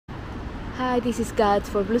Hi, this is Kat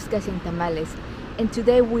for Bluscas and Tamales, and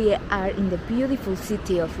today we are in the beautiful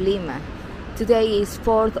city of Lima. Today is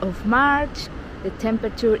 4th of March, the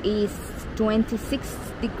temperature is 26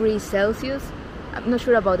 degrees Celsius. I'm not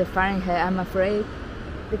sure about the Fahrenheit, I'm afraid.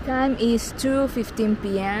 The time is 2:15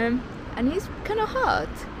 p.m. and it's kind of hot.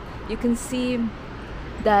 You can see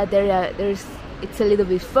that it's a little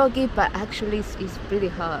bit foggy, but actually it's pretty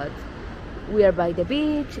hot. We are by the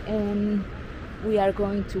beach and we are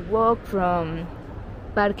going to walk from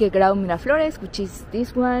Parque Miraflores, which is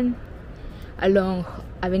this one, along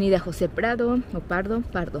Avenida José Prado, or Pardo,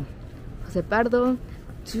 José Pardo,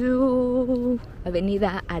 to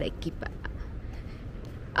Avenida Arequipa.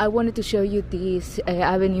 I wanted to show you this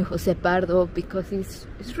Avenue José Pardo because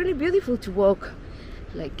it's really beautiful to walk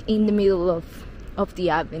like in the middle of the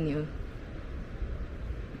avenue.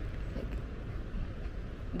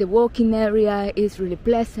 The walking area is really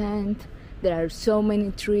pleasant. There are so many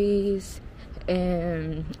trees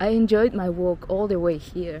and I enjoyed my walk all the way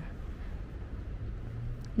here.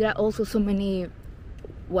 There are also so many,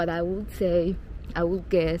 what I would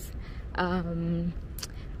guess,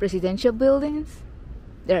 presidential buildings.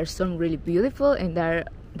 There are some really beautiful and there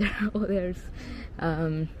are others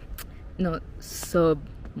not so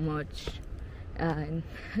much,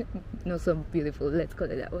 not so beautiful, let's call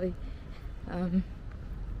it that way.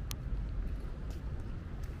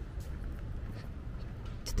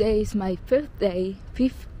 Today is my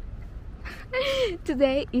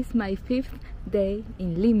Today is my fifth day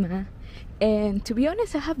in Lima, and to be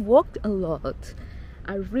honest, I have walked a lot.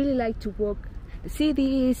 I really like to walk the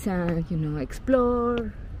cities and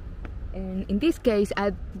explore. And in this case,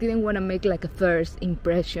 I didn't want to make like a first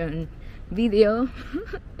impression video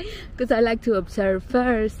because I like to observe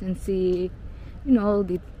first and see,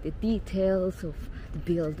 the details of the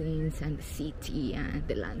buildings and the city and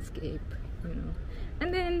the landscape,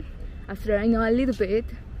 And then, after I know a little bit,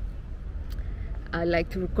 I like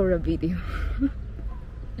to record a video.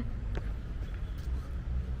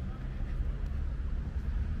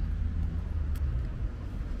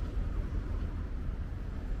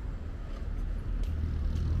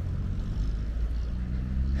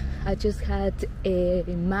 I just had a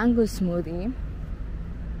mango smoothie.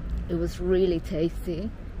 It was really tasty.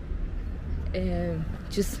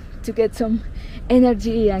 Just to get some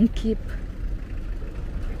energy and keep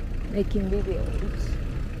making videos.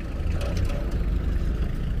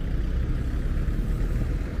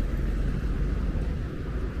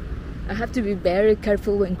 I have to be very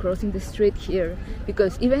careful when crossing the street here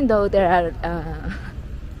because even though there are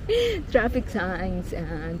traffic signs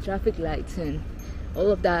and traffic lights and all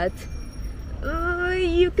of that,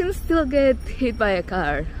 you can still get hit by a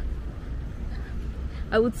car.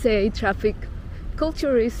 I would say traffic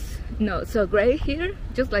culture is not so great here,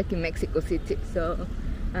 just like in Mexico City. So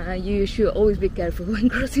you should always be careful when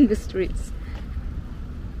crossing the streets.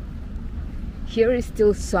 Here is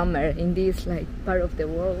still summer in this part of the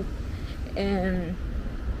world, and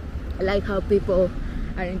I like how people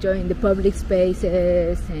are enjoying the public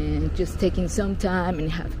spaces and just taking some time and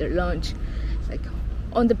have their lunch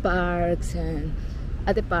on the parks and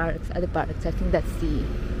at the parks. I think that's the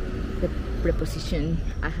preposition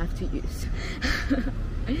I have to use.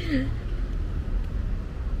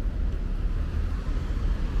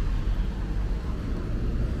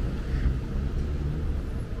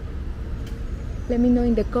 Let me know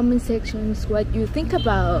in the comment sections what you think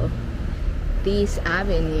about this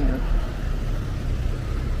avenue.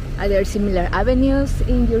 Are there similar avenues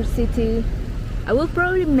in your city? I will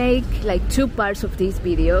probably make two parts of this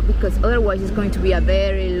video because otherwise it's going to be a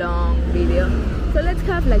very long video. So let's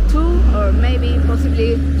have 2 or maybe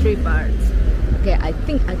possibly 3 parts. Okay, I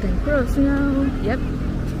think I can cross now. Yep.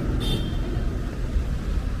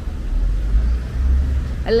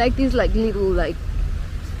 I like these little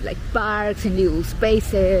parks and little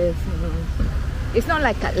spaces. It's not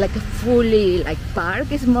like a fully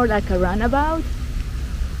park. It's more like a runabout.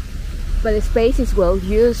 But the space is well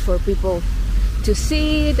used for people to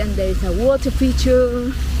sit, and there is a water feature.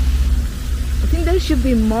 I think there should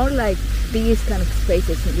be more like these kind of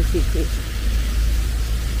spaces in the city.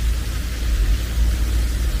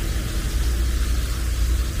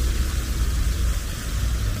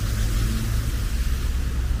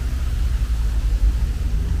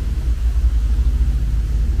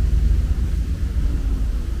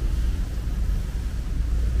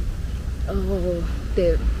 Oh,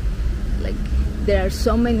 there are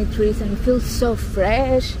so many trees and it feels so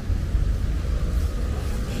fresh.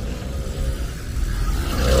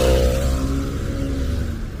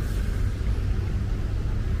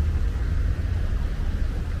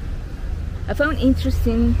 I found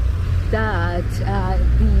interesting that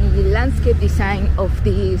the landscape design of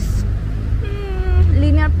this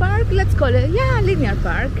linear park, let's call it, yeah, linear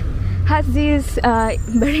park, has these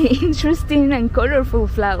very interesting and colorful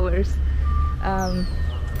flowers. I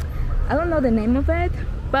don't know the name of it,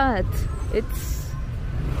 but it's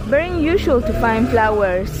very unusual to find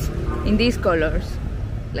flowers in these colors,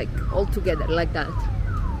 like all together like that,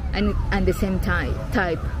 and the same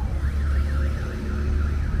type.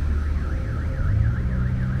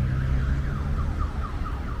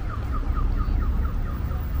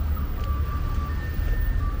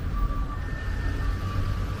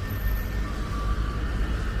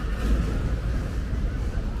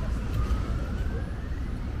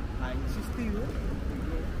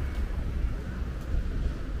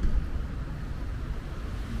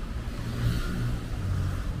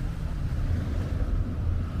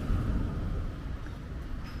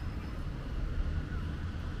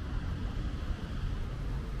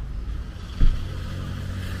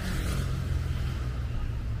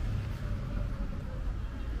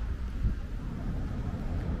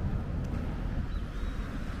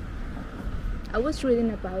 I was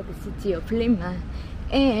reading about the city of Lima,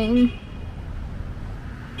 and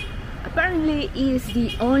apparently is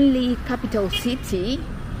the only capital city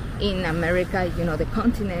in America, you know, the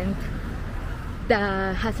continent,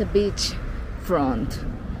 that has a beach front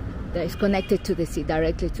that is connected to the sea,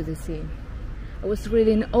 directly to the sea. I was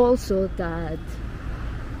reading also that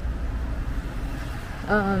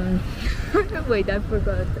wait, I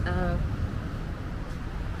forgot.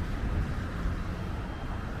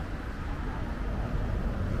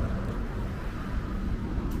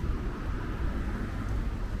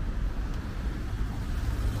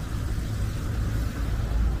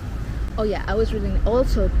 Oh yeah, I was reading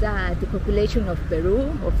also that the population of Peru,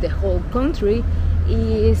 of the whole country,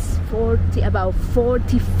 is about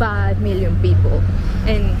 45 million people,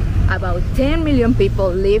 and about 10 million people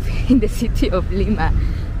live in the city of Lima.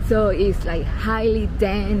 So it's like highly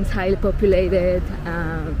dense, highly populated,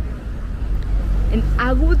 and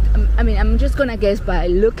I'm just gonna guess by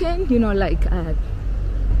looking, you know, like at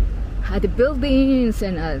the buildings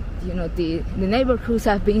and you know, the neighborhoods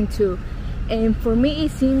I've been to, and for me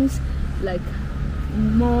it seems like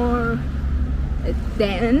more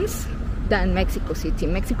dense than Mexico City.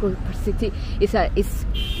 Mexico City is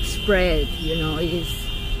spread, you know, is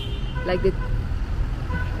like the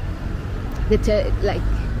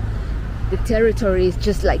territory is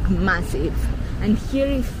just like massive, and here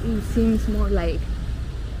it seems more like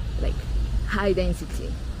high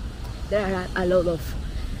density. There are a lot of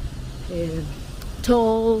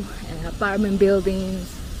tall apartment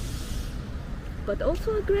buildings, but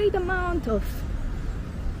also a great amount of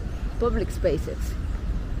public spaces,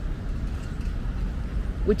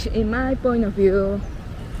 which in my point of view,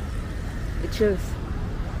 it just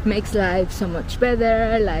makes life so much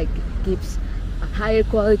better, like gives a higher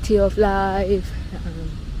quality of life.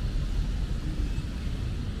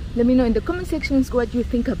 Let me know in the comment sections what you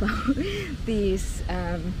think about these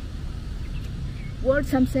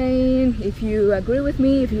words I'm saying, if you agree with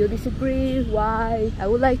me, if you disagree, why. I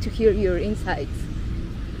would like to hear your insights.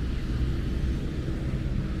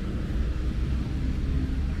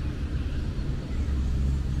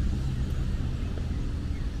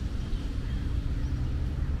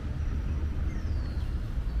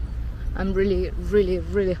 I'm really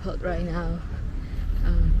hot right now.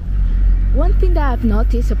 One thing that I've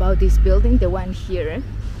noticed about this building, the one here,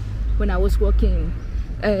 when I was walking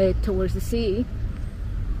towards the sea,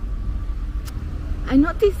 I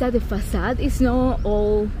noticed that the facade is not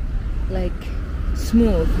all like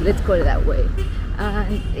smooth, let's call it that way,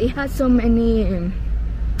 and it has so many,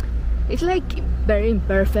 it's like very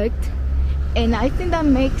imperfect, and I think that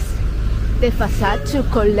makes the facade to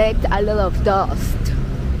collect a lot of dust.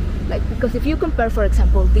 Like, because if you compare, for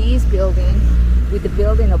example, this building with the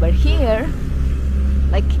building over here,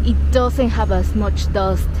 like it doesn't have as much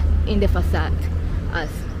dust in the facade as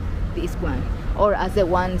this one, or as the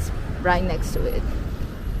ones right next to it.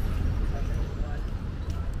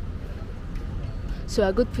 So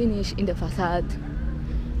a good finish in the facade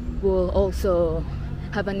will also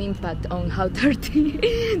have an impact on how dirty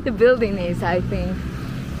the building is, I think.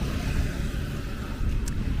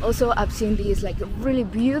 Also, I've seen these like really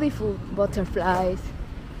beautiful butterflies.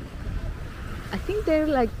 I think they're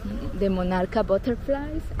like the monarcha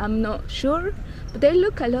butterflies, I'm not sure, but they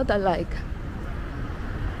look a lot alike.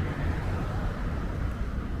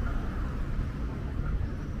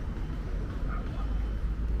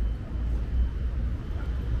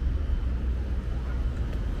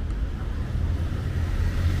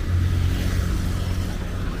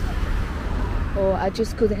 Oh, I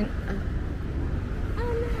just couldn't.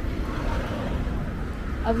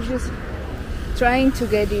 I was just trying to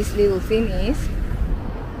get these little thingies.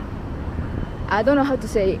 I don't know how to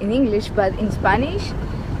say it in English, but in Spanish,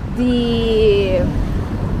 this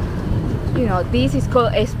is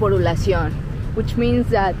called esporulación, which means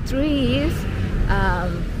that trees,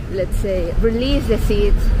 let's say, release the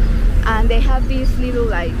seeds, and they have these little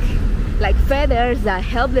like feathers that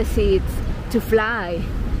help the seeds to fly,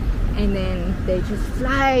 and then they just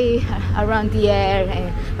fly around the air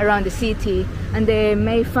and around the city, and they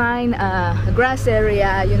may find a grass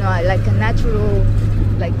area, like a natural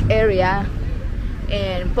area,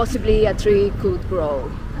 and possibly a tree could grow.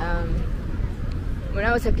 When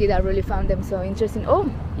I was a kid, I really found them so interesting.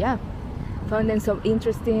 Found them so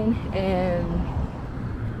interesting, and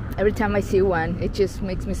every time I see one, it just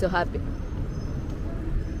makes me so happy.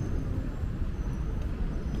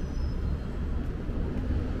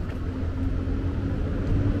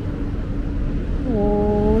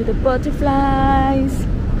 Oh, the butterflies.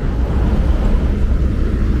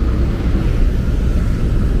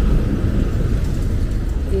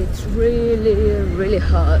 It's really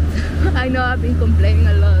hot. I know I've been complaining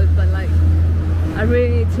a lot, but I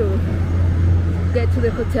really need to get to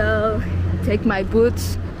the hotel, take my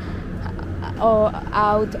boots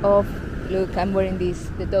out of, look, I'm wearing the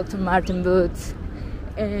Dr. Martin boots,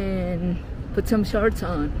 and put some shorts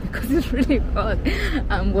on because it's really hot.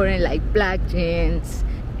 I'm wearing black jeans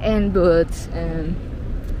and boots, and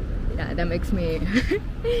yeah, that makes me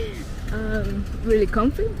really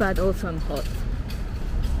comfy, but also I'm hot.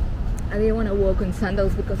 I didn't want to walk in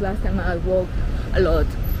sandals because last time I walked a lot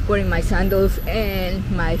wearing my sandals and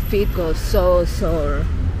my feet got so sore,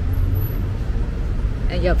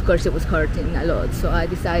 and yeah, of course it was hurting a lot, so I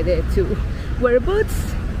decided to wear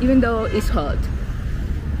boots even though it's hot.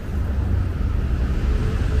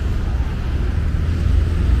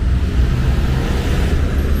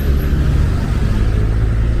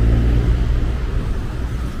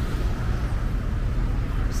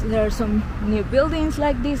 There are some new buildings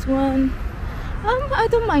like this one. I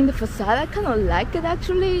don't mind the facade. I kind of like it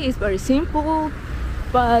actually. It's very simple,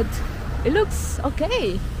 but it looks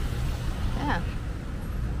okay. Yeah.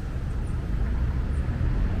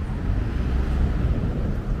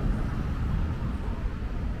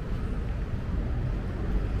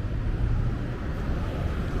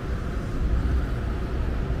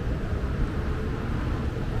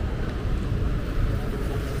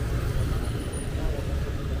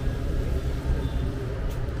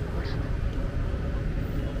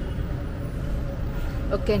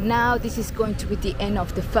 Okay, now this is going to be the end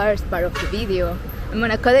of the first part of the video. I'm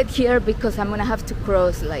gonna cut it here because I'm gonna have to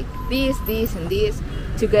cross like this and this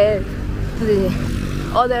to get to the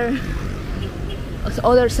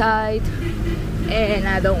other side, and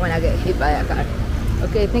I don't wanna get hit by a car.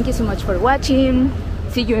 Okay, thank you so much for watching.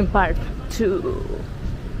 See you in part 2.